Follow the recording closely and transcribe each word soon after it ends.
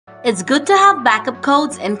It's good to have backup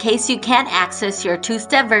codes in case you can't access your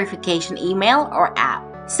two-step verification email or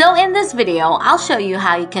app. So in this video, I'll show you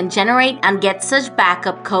how you can generate and get such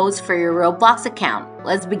backup codes for your Roblox account.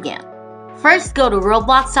 Let's begin. First, go to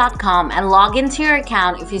roblox.com and log into your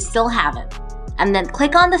account if you still haven't. And then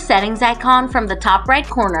click on the settings icon from the top right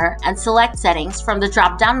corner and select settings from the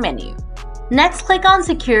drop-down menu. Next, click on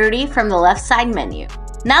security from the left side menu.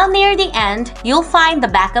 Now near the end, you'll find the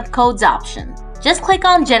backup codes option. Just click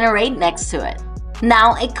on generate next to it.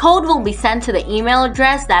 Now a code will be sent to the email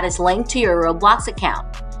address that is linked to your Roblox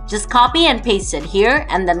account. Just copy and paste it here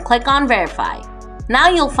and then click on verify. Now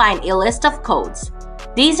you'll find a list of codes.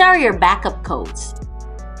 These are your backup codes.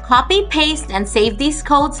 Copy, paste, and save these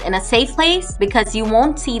codes in a safe place because you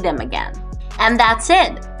won't see them again. And that's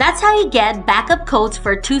it. That's how you get backup codes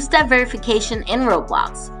for two-step verification in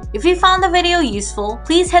Roblox. If you found the video useful,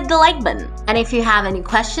 please hit the like button. And if you have any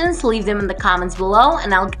questions, leave them in the comments below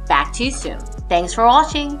and I'll get back to you soon. Thanks for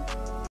watching.